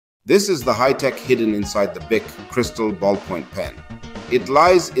This is the high-tech hidden inside the Bic Crystal ballpoint pen. It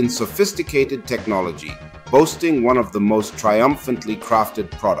lies in sophisticated technology, boasting one of the most triumphantly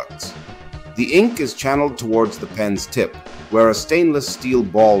crafted products. The ink is channeled towards the pen's tip, where a stainless steel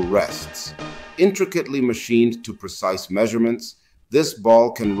ball rests. Intricately machined to precise measurements, this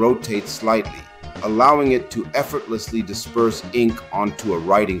ball can rotate slightly, allowing it to effortlessly disperse ink onto a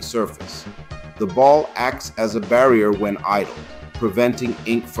writing surface. The ball acts as a barrier when idle, preventing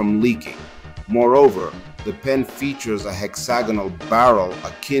ink from leaking. Moreover, the pen features a hexagonal barrel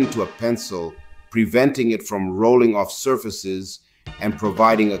akin to a pencil, preventing it from rolling off surfaces and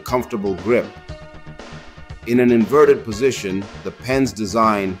providing a comfortable grip. In an inverted position, the pen's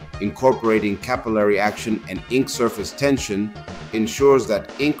design, incorporating capillary action and ink surface tension, ensures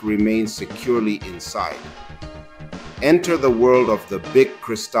that ink remains securely inside. Enter the world of the Bic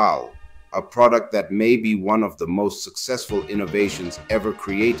Crystal, a product that may be one of the most successful innovations ever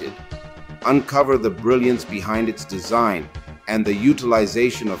created. Uncover the brilliance behind its design and the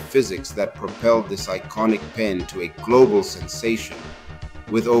utilization of physics that propelled this iconic pen to a global sensation.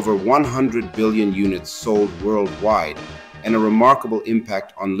 With over 100 billion units sold worldwide and a remarkable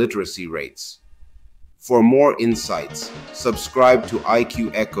impact on literacy rates. For more insights, subscribe to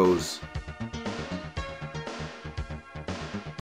IQ Echoes